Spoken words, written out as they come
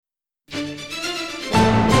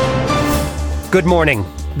Good morning.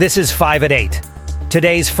 This is 5 at 8.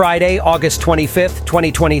 Today's Friday, August 25th,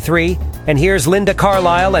 2023, and here's Linda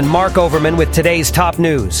Carlisle and Mark Overman with today's top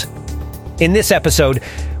news. In this episode,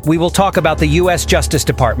 we will talk about the U.S. Justice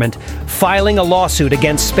Department filing a lawsuit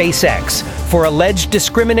against SpaceX for alleged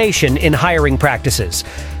discrimination in hiring practices,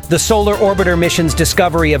 the Solar Orbiter mission's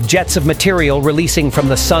discovery of jets of material releasing from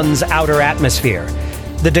the sun's outer atmosphere,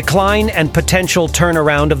 the decline and potential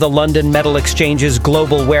turnaround of the London Metal Exchange's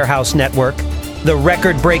global warehouse network, the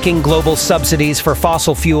record-breaking global subsidies for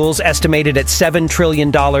fossil fuels estimated at $7 trillion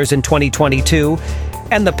in 2022,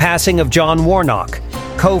 and the passing of John Warnock,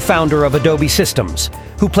 co-founder of Adobe Systems,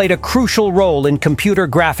 who played a crucial role in computer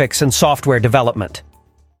graphics and software development.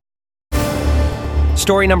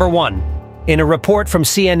 Story number 1. In a report from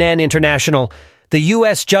CNN International, the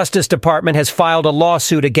U.S. Justice Department has filed a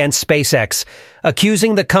lawsuit against SpaceX,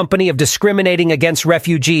 accusing the company of discriminating against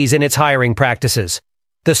refugees in its hiring practices.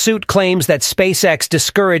 The suit claims that SpaceX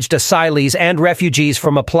discouraged asylees and refugees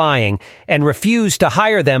from applying and refused to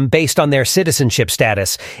hire them based on their citizenship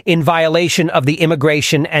status, in violation of the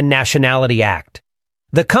Immigration and Nationality Act.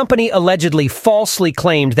 The company allegedly falsely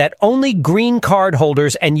claimed that only green card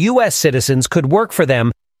holders and U.S. citizens could work for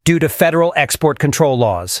them due to federal export control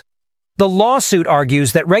laws. The lawsuit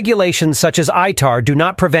argues that regulations such as ITAR do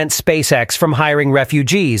not prevent SpaceX from hiring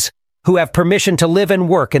refugees who have permission to live and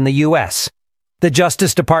work in the U.S. The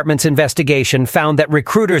Justice Department's investigation found that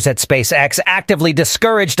recruiters at SpaceX actively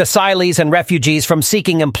discouraged asylees and refugees from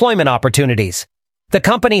seeking employment opportunities. The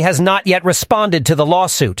company has not yet responded to the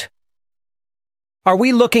lawsuit. Are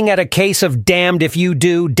we looking at a case of damned if you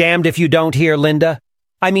do, damned if you don't here, Linda?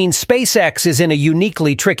 I mean, SpaceX is in a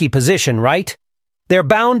uniquely tricky position, right? They're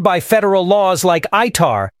bound by federal laws like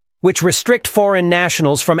ITAR, which restrict foreign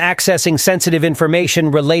nationals from accessing sensitive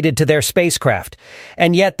information related to their spacecraft,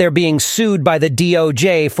 and yet they're being sued by the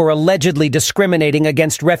DOJ for allegedly discriminating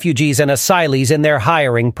against refugees and asylees in their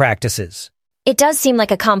hiring practices. It does seem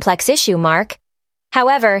like a complex issue, Mark.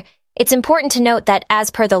 However, it's important to note that,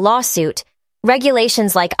 as per the lawsuit,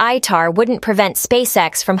 regulations like ITAR wouldn't prevent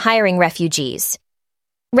SpaceX from hiring refugees.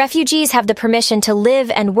 Refugees have the permission to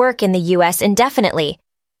live and work in the U.S. indefinitely,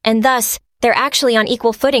 and thus, they're actually on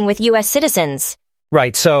equal footing with U.S. citizens.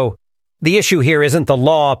 Right, so the issue here isn't the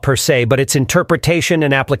law per se, but its interpretation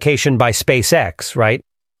and application by SpaceX, right?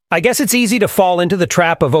 I guess it's easy to fall into the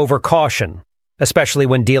trap of overcaution, especially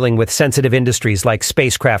when dealing with sensitive industries like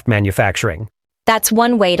spacecraft manufacturing. That's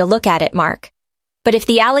one way to look at it, Mark. But if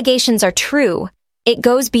the allegations are true, it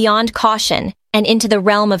goes beyond caution and into the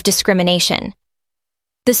realm of discrimination.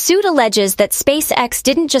 The suit alleges that SpaceX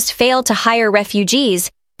didn't just fail to hire refugees,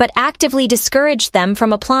 but actively discouraged them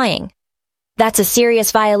from applying. That's a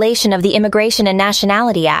serious violation of the Immigration and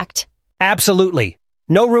Nationality Act. Absolutely.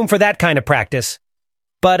 No room for that kind of practice.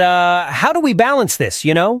 But how do we balance this,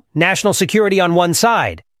 National security on one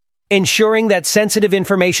side, ensuring that sensitive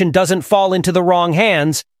information doesn't fall into the wrong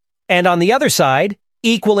hands, and on the other side,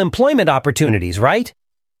 equal employment opportunities, right?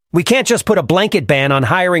 We can't just put a blanket ban on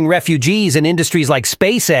hiring refugees in industries like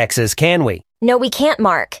SpaceX's, can we? No, we can't,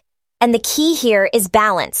 Mark. And the key here is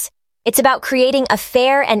balance. It's about creating a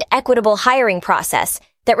fair and equitable hiring process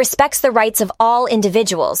that respects the rights of all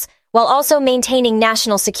individuals, while also maintaining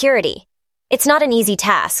national security. It's not an easy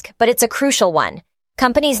task, but it's a crucial one.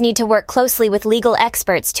 Companies need to work closely with legal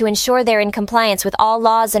experts to ensure they're in compliance with all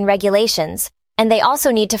laws and regulations, and they also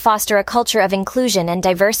need to foster a culture of inclusion and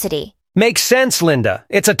diversity. Makes sense, Linda.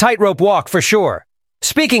 It's a tightrope walk for sure.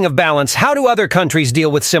 Speaking of balance, how do other countries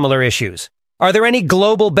deal with similar issues? Are there any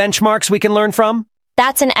global benchmarks we can learn from?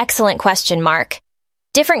 That's an excellent question, Mark.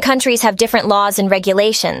 Different countries have different laws and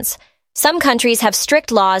regulations. Some countries have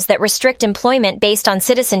strict laws that restrict employment based on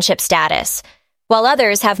citizenship status, while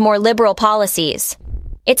others have more liberal policies.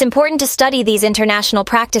 It's important to study these international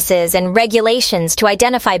practices and regulations to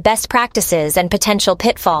identify best practices and potential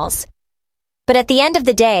pitfalls. But at the end of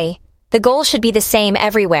the day, the goal should be the same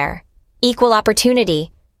everywhere: equal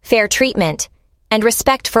opportunity, fair treatment, and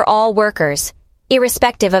respect for all workers,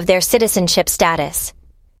 irrespective of their citizenship status.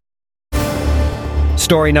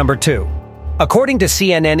 Story number 2. According to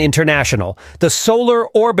CNN International, the Solar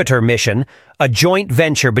Orbiter mission, a joint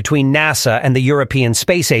venture between NASA and the European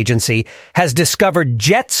Space Agency, has discovered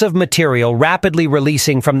jets of material rapidly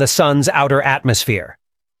releasing from the sun's outer atmosphere.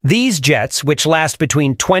 These jets, which last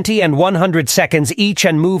between 20 and 100 seconds each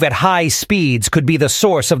and move at high speeds, could be the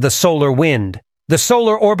source of the solar wind. The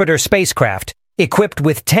Solar Orbiter spacecraft, equipped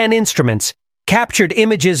with 10 instruments, captured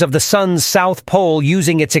images of the sun's south pole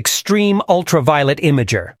using its extreme ultraviolet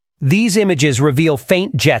imager. These images reveal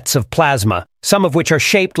faint jets of plasma, some of which are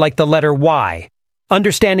shaped like the letter Y.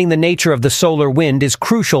 Understanding the nature of the solar wind is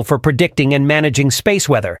crucial for predicting and managing space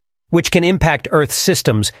weather, which can impact Earth's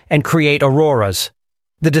systems and create auroras.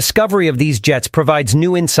 The discovery of these jets provides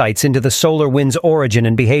new insights into the solar wind's origin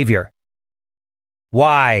and behavior.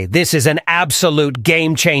 Why, this is an absolute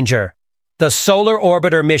game changer! The Solar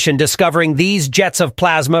Orbiter mission discovering these jets of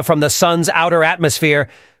plasma from the Sun's outer atmosphere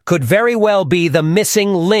could very well be the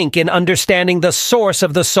missing link in understanding the source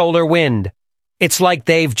of the solar wind. It's like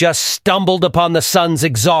they've just stumbled upon the Sun's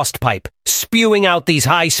exhaust pipe, spewing out these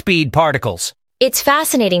high-speed particles. It's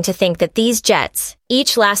fascinating to think that these jets,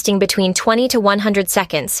 each lasting between 20 to 100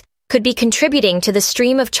 seconds, could be contributing to the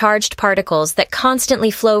stream of charged particles that constantly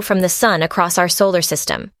flow from the Sun across our solar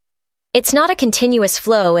system. It's not a continuous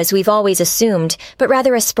flow as we've always assumed, but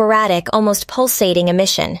rather a sporadic, almost pulsating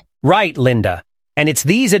emission. Right, Linda. And it's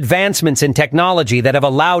these advancements in technology that have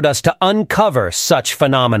allowed us to uncover such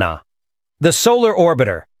phenomena. The Solar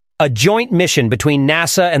Orbiter, a joint mission between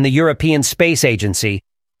NASA and the European Space Agency,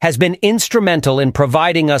 has been instrumental in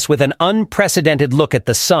providing us with an unprecedented look at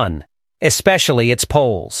the Sun, especially its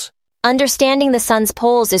poles. Understanding the Sun's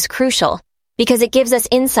poles is crucial, because it gives us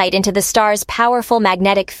insight into the star's powerful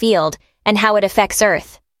magnetic field and how it affects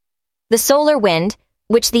Earth. The solar wind,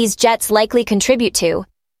 which these jets likely contribute to,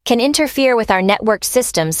 can interfere with our networked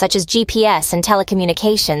systems such as GPS and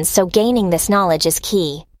telecommunications, so gaining this knowledge is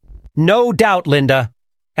key. No doubt, Linda.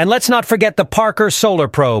 And let's not forget the Parker Solar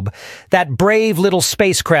Probe, that brave little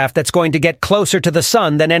spacecraft that's going to get closer to the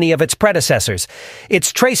Sun than any of its predecessors.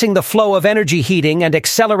 It's tracing the flow of energy heating and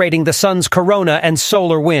accelerating the Sun's corona and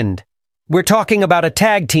solar wind. We're talking about a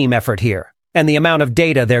tag team effort here, and the amount of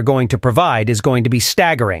data they're going to provide is going to be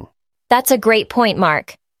staggering. That's a great point,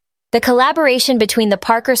 Mark. The collaboration between the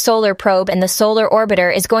Parker Solar Probe and the Solar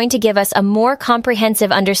Orbiter is going to give us a more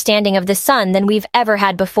comprehensive understanding of the Sun than we've ever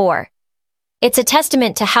had before. It's a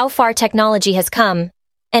testament to how far technology has come,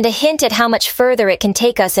 and a hint at how much further it can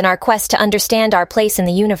take us in our quest to understand our place in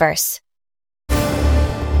the universe.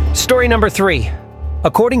 Story number 3.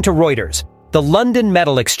 According to Reuters, the London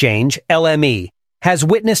Metal Exchange, LME, has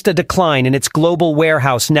witnessed a decline in its global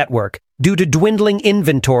warehouse network due to dwindling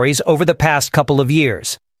inventories over the past couple of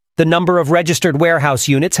years. The number of registered warehouse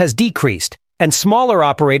units has decreased, and smaller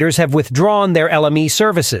operators have withdrawn their LME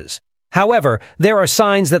services. However, there are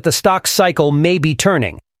signs that the stock cycle may be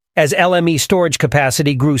turning, as LME storage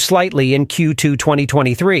capacity grew slightly in Q2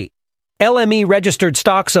 2023. LME registered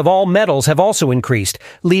stocks of all metals have also increased,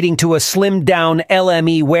 leading to a slimmed-down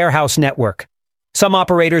LME warehouse network. Some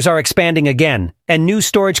operators are expanding again, and new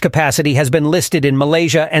storage capacity has been listed in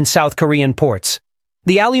Malaysia and South Korean ports.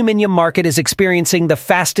 The aluminium market is experiencing the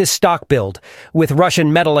fastest stock build, with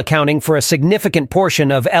Russian metal accounting for a significant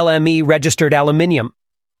portion of LME registered aluminium.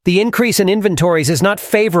 The increase in inventories is not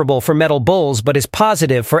favorable for metal bulls, but is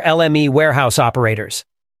positive for LME warehouse operators.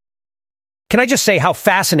 Can I just say how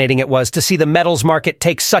fascinating it was to see the metals market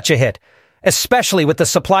take such a hit, especially with the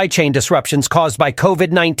supply chain disruptions caused by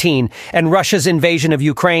COVID-19 and Russia's invasion of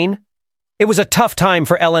Ukraine? It was a tough time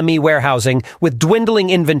for LME warehousing, with dwindling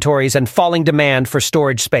inventories and falling demand for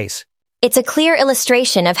storage space. It's a clear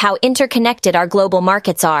illustration of how interconnected our global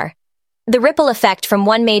markets are. The ripple effect from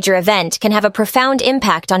one major event can have a profound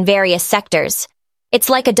impact on various sectors. It's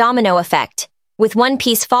like a domino effect, with one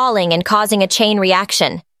piece falling and causing a chain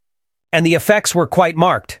reaction. And the effects were quite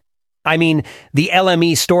marked. I mean, the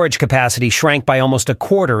LME storage capacity shrank by almost a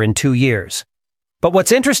quarter in 2 years. But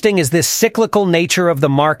what's interesting is this cyclical nature of the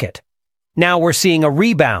market. Now we're seeing a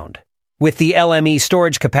rebound, with the LME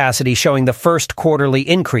storage capacity showing the first quarterly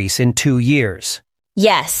increase in 2 years.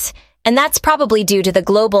 Yes, and that's probably due to the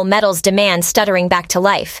global metals demand stuttering back to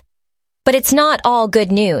life. But it's not all good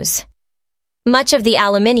news. Much of the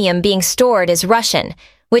aluminium being stored is Russian,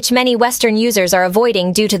 which many Western users are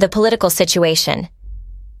avoiding due to the political situation.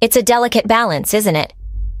 It's a delicate balance, isn't it?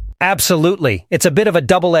 Absolutely. It's a bit of a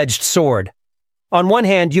double-edged sword. On one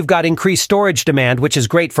hand, you've got increased storage demand, which is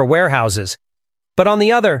great for warehouses. But on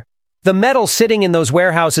the other, the metal sitting in those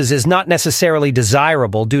warehouses is not necessarily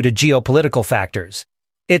desirable due to geopolitical factors.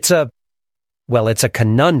 It's a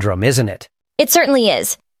conundrum, isn't it? It certainly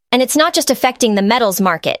is. And it's not just affecting the metals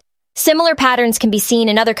market. Similar patterns can be seen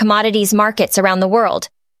in other commodities markets around the world.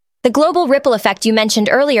 The global ripple effect you mentioned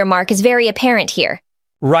earlier, Mark, is very apparent here.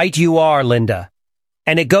 Right you are, Linda.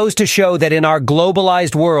 And it goes to show that in our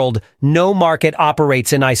globalized world, no market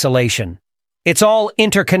operates in isolation. It's all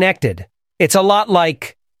interconnected. It's a lot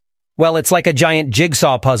like, it's like a giant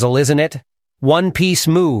jigsaw puzzle, isn't it? One piece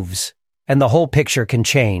moves, and the whole picture can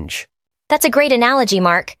change. That's a great analogy,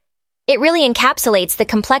 Mark. It really encapsulates the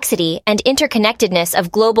complexity and interconnectedness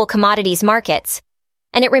of global commodities markets.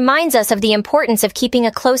 And it reminds us of the importance of keeping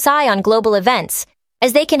a close eye on global events,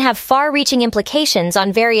 as they can have far-reaching implications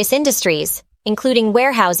on various industries, including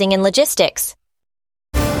warehousing and logistics.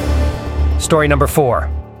 Story number 4.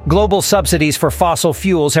 Global subsidies for fossil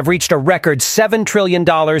fuels have reached a record $7 trillion in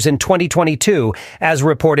 2022, as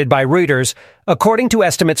reported by Reuters, according to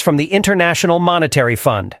estimates from the International Monetary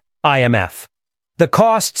Fund, IMF. The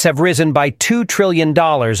costs have risen by $2 trillion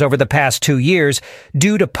over the past 2 years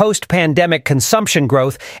due to post-pandemic consumption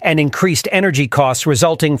growth and increased energy costs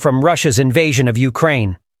resulting from Russia's invasion of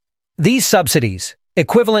Ukraine. These subsidies,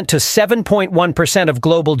 equivalent to 7.1% of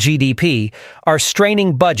global GDP, are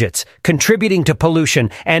straining budgets, contributing to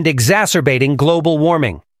pollution, and exacerbating global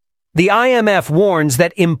warming. The IMF warns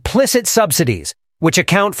that implicit subsidies, which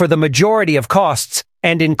account for the majority of costs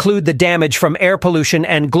and include the damage from air pollution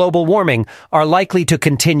and global warming, are likely to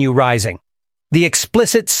continue rising. The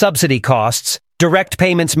explicit subsidy costs, direct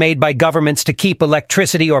payments made by governments to keep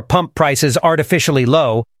electricity or pump prices artificially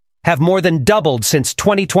low, have more than doubled since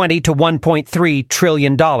 2020 to $1.3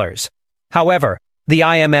 trillion. However, the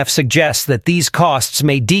IMF suggests that these costs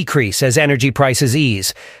may decrease as energy prices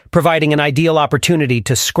ease, providing an ideal opportunity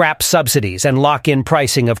to scrap subsidies and lock in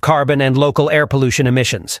pricing of carbon and local air pollution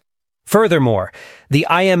emissions. Furthermore, the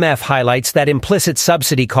IMF highlights that implicit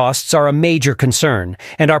subsidy costs are a major concern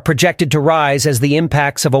and are projected to rise as the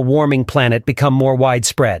impacts of a warming planet become more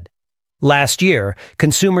widespread. Last year,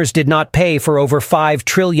 consumers did not pay for over $5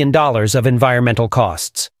 trillion of environmental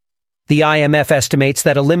costs. The IMF estimates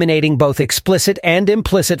that eliminating both explicit and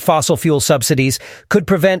implicit fossil fuel subsidies could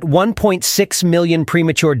prevent 1.6 million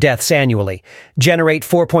premature deaths annually, generate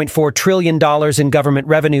 $4.4 trillion in government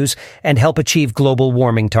revenues, and help achieve global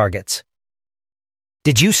warming targets.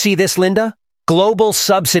 Did you see this, Linda? Global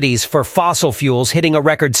subsidies for fossil fuels hitting a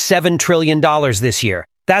record $7 trillion this year.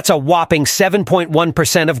 That's a whopping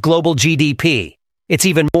 7.1% of global GDP. It's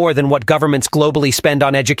even more than what governments globally spend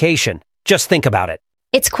on education. Just think about it.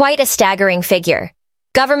 It's quite a staggering figure.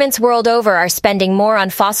 Governments world over are spending more on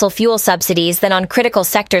fossil fuel subsidies than on critical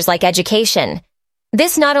sectors like education.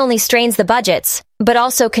 This not only strains the budgets, but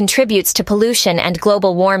also contributes to pollution and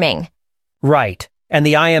global warming. Right. And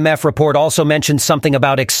the IMF report also mentions something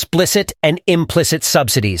about explicit and implicit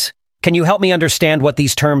subsidies. Can you help me understand what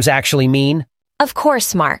these terms actually mean? Of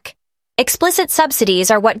course, Mark. Explicit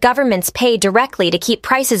subsidies are what governments pay directly to keep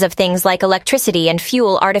prices of things like electricity and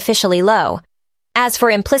fuel artificially low. As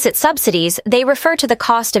for implicit subsidies, they refer to the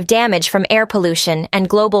cost of damage from air pollution and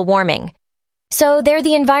global warming. So they're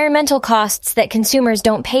the environmental costs that consumers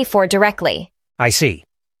don't pay for directly. I see.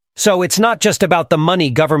 So it's not just about the money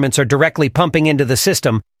governments are directly pumping into the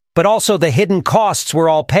system, but also the hidden costs we're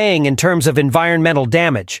all paying in terms of environmental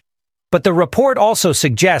damage. But the report also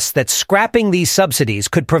suggests that scrapping these subsidies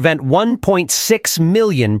could prevent 1.6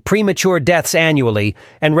 million premature deaths annually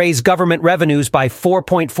and raise government revenues by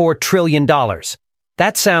 $4.4 trillion.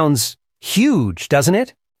 That sounds huge, doesn't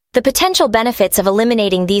it? The potential benefits of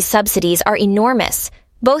eliminating these subsidies are enormous,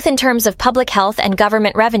 both in terms of public health and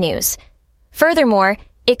government revenues. Furthermore,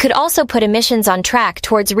 it could also put emissions on track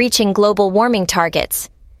towards reaching global warming targets.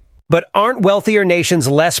 But aren't wealthier nations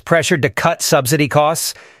less pressured to cut subsidy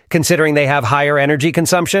costs, considering they have higher energy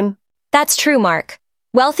consumption? That's true, Mark.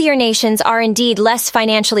 Wealthier nations are indeed less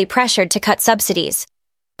financially pressured to cut subsidies.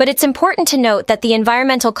 But it's important to note that the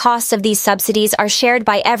environmental costs of these subsidies are shared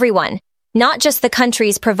by everyone, not just the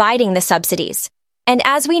countries providing the subsidies. And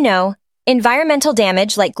as we know, environmental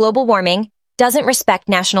damage like global warming doesn't respect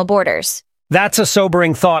national borders. That's a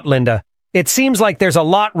sobering thought, Linda. It seems like there's a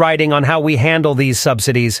lot riding on how we handle these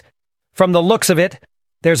subsidies. From the looks of it,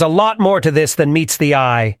 there's a lot more to this than meets the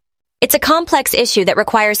eye. It's a complex issue that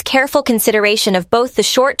requires careful consideration of both the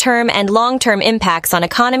short-term and long-term impacts on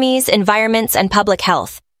economies, environments, and public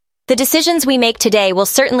health. The decisions we make today will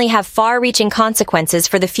certainly have far-reaching consequences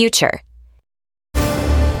for the future.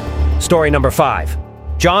 Story number 5.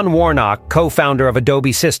 John Warnock, co-founder of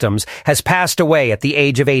Adobe Systems, has passed away at the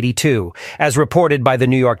age of 82, as reported by the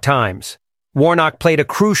New York Times. Warnock played a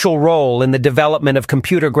crucial role in the development of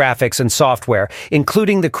computer graphics and software,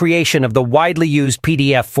 including the creation of the widely used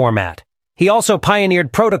PDF format. He also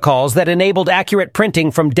pioneered protocols that enabled accurate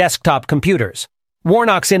printing from desktop computers.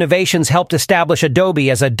 Warnock's innovations helped establish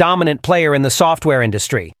Adobe as a dominant player in the software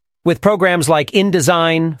industry, with programs like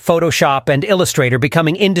InDesign, Photoshop, and Illustrator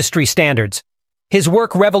becoming industry standards. His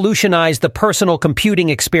work revolutionized the personal computing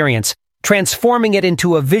experience, transforming it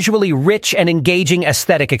into a visually rich and engaging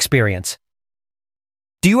aesthetic experience.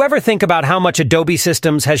 Do you ever think about how much Adobe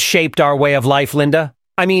Systems has shaped our way of life, Linda?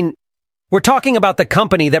 I mean, we're talking about the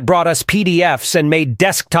company that brought us PDFs and made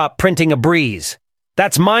desktop printing a breeze.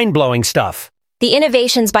 That's mind-blowing stuff. The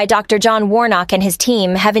innovations by Dr. John Warnock and his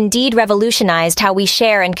team have indeed revolutionized how we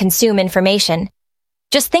share and consume information.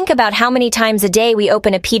 Just think about how many times a day we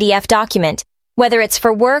open a PDF document, whether it's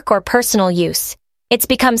for work or personal use. It's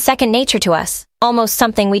become second nature to us, almost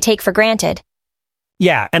something we take for granted.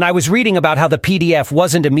 Yeah, and I was reading about how the PDF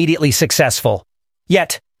wasn't immediately successful.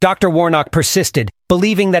 Yet, Dr. Warnock persisted,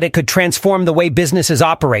 believing that it could transform the way businesses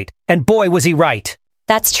operate, and boy was he right.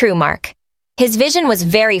 That's true, Mark. His vision was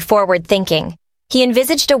very forward-thinking. He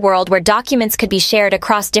envisaged a world where documents could be shared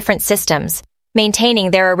across different systems,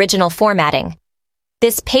 maintaining their original formatting.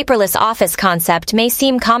 This paperless office concept may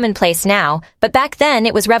seem commonplace now, but back then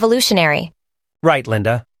it was revolutionary. Right,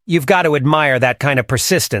 Linda. You've got to admire that kind of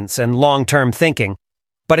persistence and long-term thinking.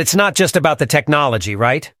 But it's not just about the technology,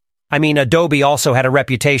 right? I mean, Adobe also had a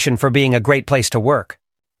reputation for being a great place to work.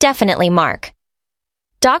 Definitely, Mark.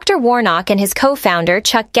 Dr. Warnock and his co-founder,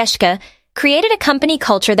 Chuck Geschke, created a company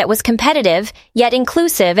culture that was competitive, yet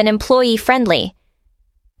inclusive and employee-friendly.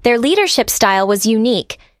 Their leadership style was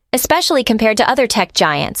unique, especially compared to other tech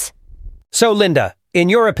giants. So, Linda, in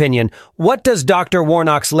your opinion, what does Dr.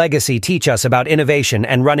 Warnock's legacy teach us about innovation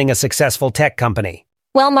and running a successful tech company?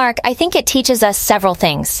 Well, Mark, I think it teaches us several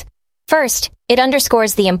things. First, it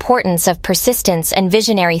underscores the importance of persistence and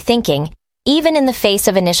visionary thinking, even in the face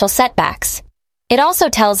of initial setbacks. It also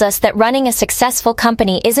tells us that running a successful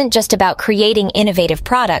company isn't just about creating innovative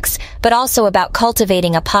products, but also about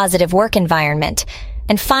cultivating a positive work environment.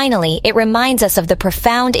 And finally, it reminds us of the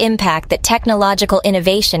profound impact that technological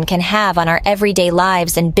innovation can have on our everyday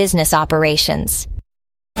lives and business operations.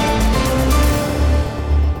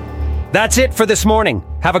 That's it for this morning.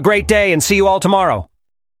 Have a great day and see you all tomorrow.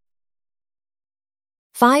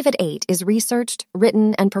 5 at 8 is researched,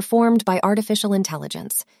 written, and performed by artificial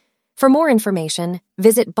intelligence. For more information,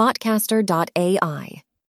 visit botcaster.ai.